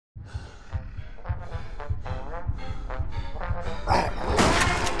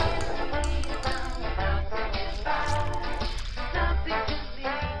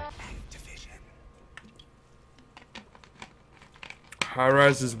High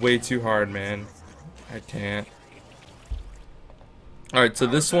rise is way too hard, man. I can't. Alright, so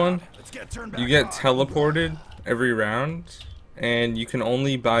this one, you get teleported every round, and you can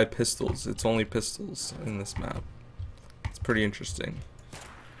only buy pistols. It's only pistols in this map. It's pretty interesting.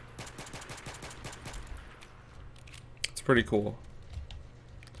 It's pretty cool.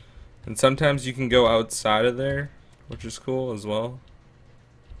 And sometimes you can go outside of there, which is cool as well.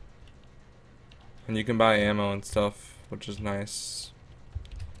 And you can buy ammo and stuff, which is nice.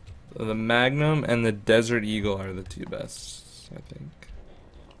 The Magnum and the Desert Eagle are the two best, I think.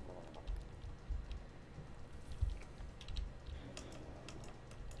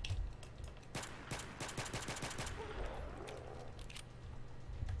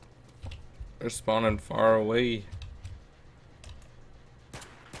 They're spawning far away.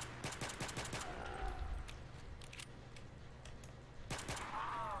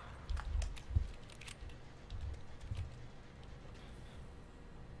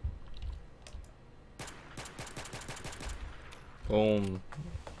 Boom.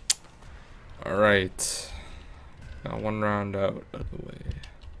 Alright. Got one round out of the way.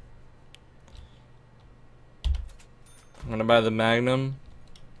 I'm gonna buy the Magnum.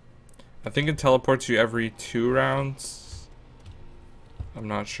 I think it teleports you every 2 rounds. I'm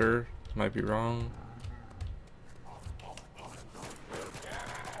not sure. Might be wrong.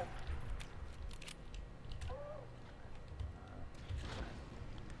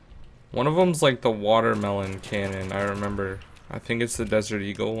 One of them's like the watermelon cannon, I remember. I think it's the Desert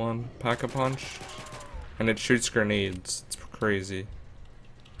Eagle one, Pack-a-Punch. And it shoots grenades. It's crazy.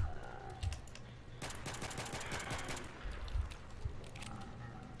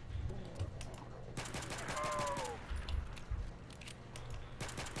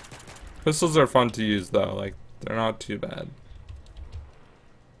 Pistols are fun to use though, like, they're not too bad.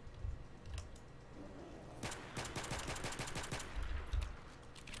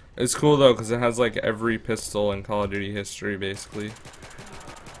 It's cool though, because it has like every pistol in Call of Duty history, basically.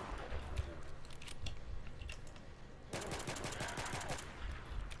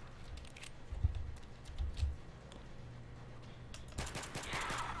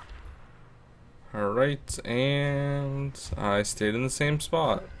 Alright, and I stayed in the same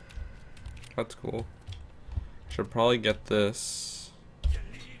spot. That's cool. Should probably get this.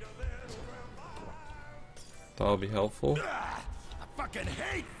 That'll be helpful. I fucking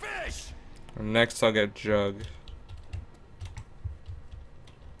hate fish. And next I'll get Jug.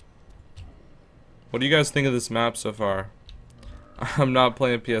 What do you guys think of this map so far? I'm not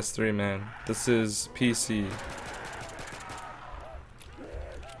playing PS3, man. This is PC.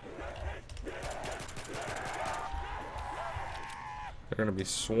 They're gonna be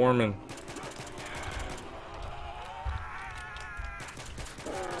swarming.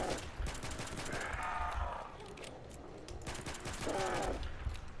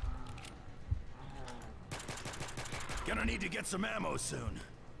 Gonna need to get some ammo soon.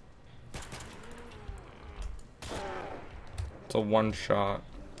 It's a one shot.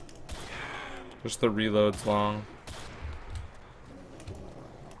 Just the reload's long.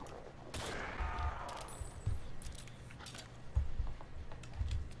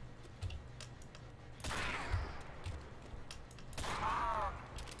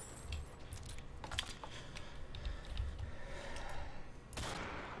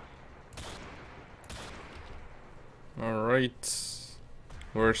 Alright.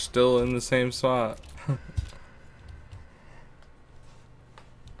 We're still in the same spot.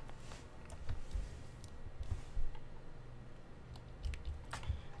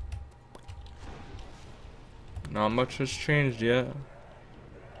 Not much has changed yet.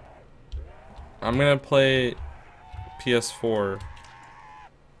 I'm gonna play PS4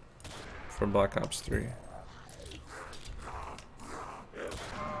 for Black Ops 3.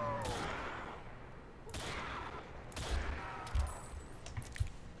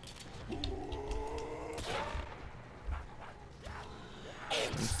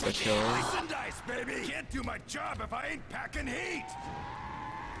 Slice and dice, baby. Can't do my job if I ain't packing heat.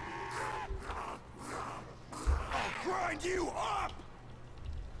 I'll grind you up.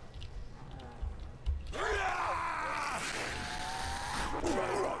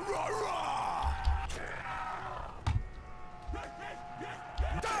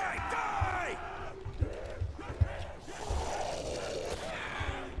 Die, die.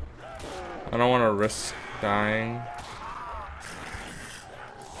 I don't want to risk dying.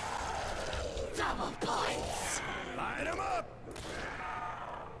 Double points. Line 'em up.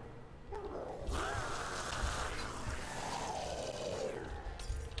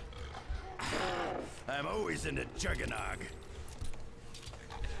 I'm always into juggernog.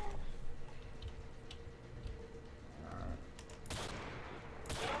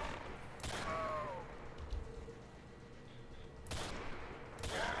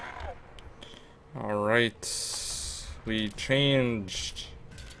 Alright. We changed.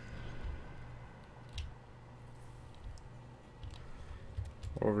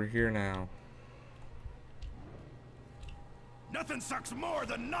 Over here now. Nothing sucks more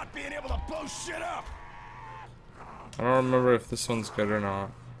than not being able to blow shit up. I don't remember if this one's good or not.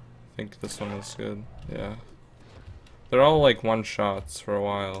 I think this one is good. Yeah. They're all like one shots for a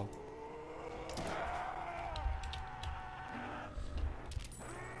while.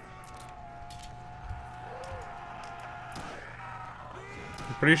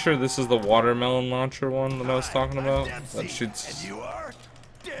 I'm pretty sure this is the watermelon launcher one that I was talking about. That shoots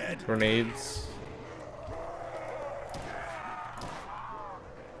grenades.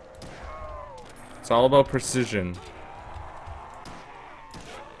 It's all about precision.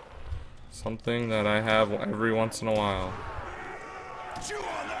 Something that I have every once in a while. Chew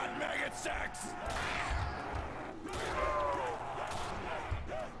on that, maggot sacks.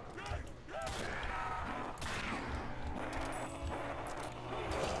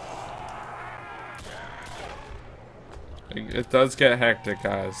 It does get hectic,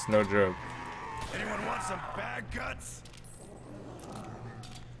 guys. No joke. Anyone want some bag guts?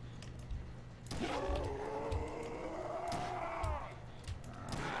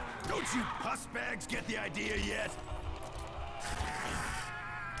 Don't you puss bags get the idea yet?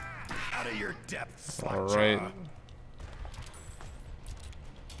 Out of your depths, All right.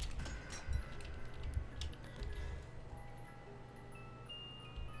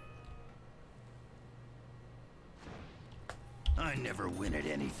 I never win at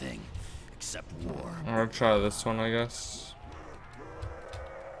anything except war. I'm gonna try this one, I guess.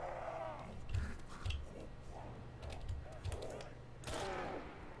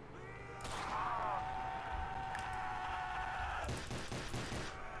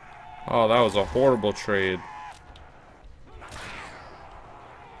 Oh, that was a horrible trade.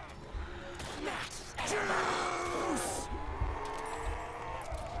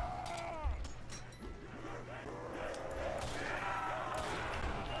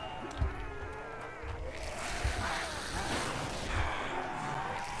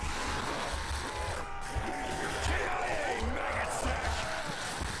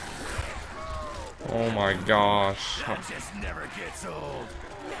 Oh my gosh. That just never gets old.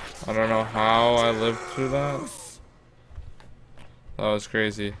 I don't know how I lived through that. That was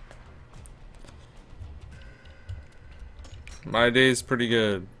crazy. My day's pretty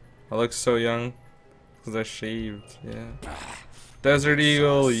good. I look so young because I shaved. Yeah. Desert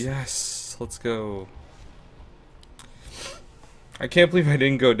Eagle, yes. Let's go. I can't believe I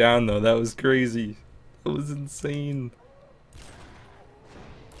didn't go down though. That was crazy. That was insane.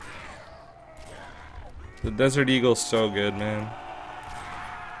 The Desert Eagle's so good, man.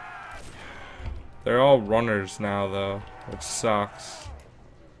 They're all runners now, though, which sucks.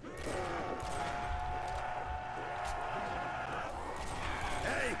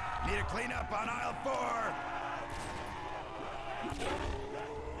 Hey, need a cleanup on aisle 4.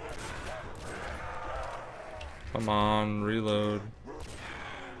 Come on, reload.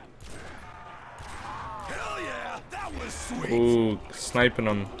 Hell yeah, that was sweet. Ooh, sniping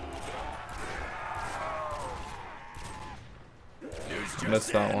them.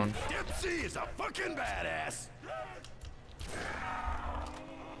 Missed that one. Dipsy is a fucking badass.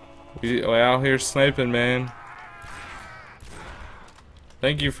 We out here sniping, man.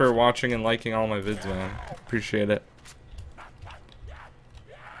 Thank you for watching and liking all my vids, man. Appreciate it.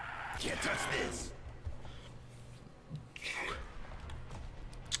 Can't touch this.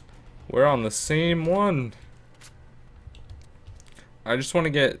 We're on the same one. I just want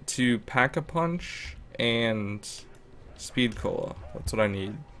to get to Pack-a-Punch and Speed Cola. That's what I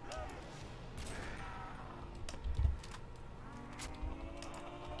need.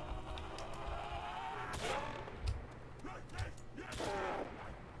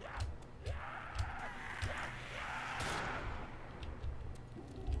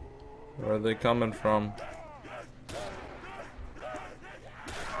 Where are they coming from?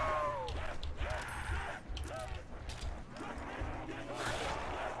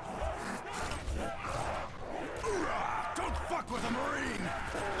 Don't fuck with a Marine.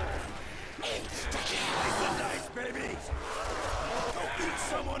 Slice and dice, baby. Go eat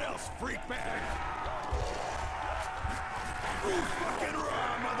someone else, freak bag. Ooh, fucking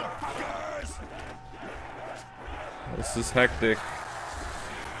raw, motherfuckers. This is hectic.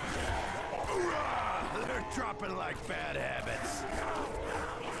 They're dropping like bad habits.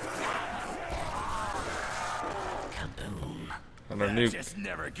 I don't That know. just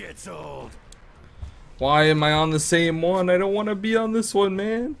never gets old. Why am I on the same one? I don't want to be on this one,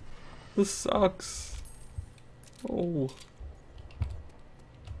 man. This sucks. Oh.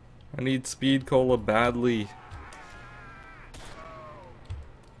 I need speed cola badly.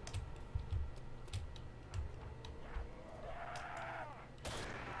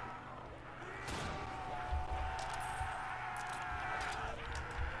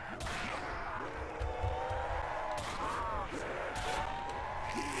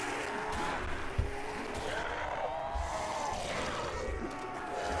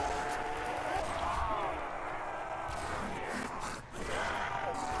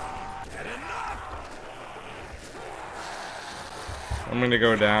 I'm gonna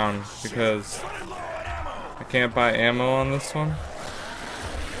go down because I can't buy ammo on this one.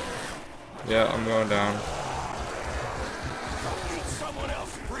 Yeah, I'm going down. Someone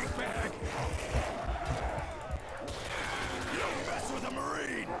else, freak bag. You don't mess with a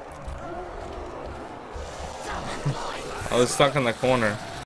Marine. I was stuck in the corner.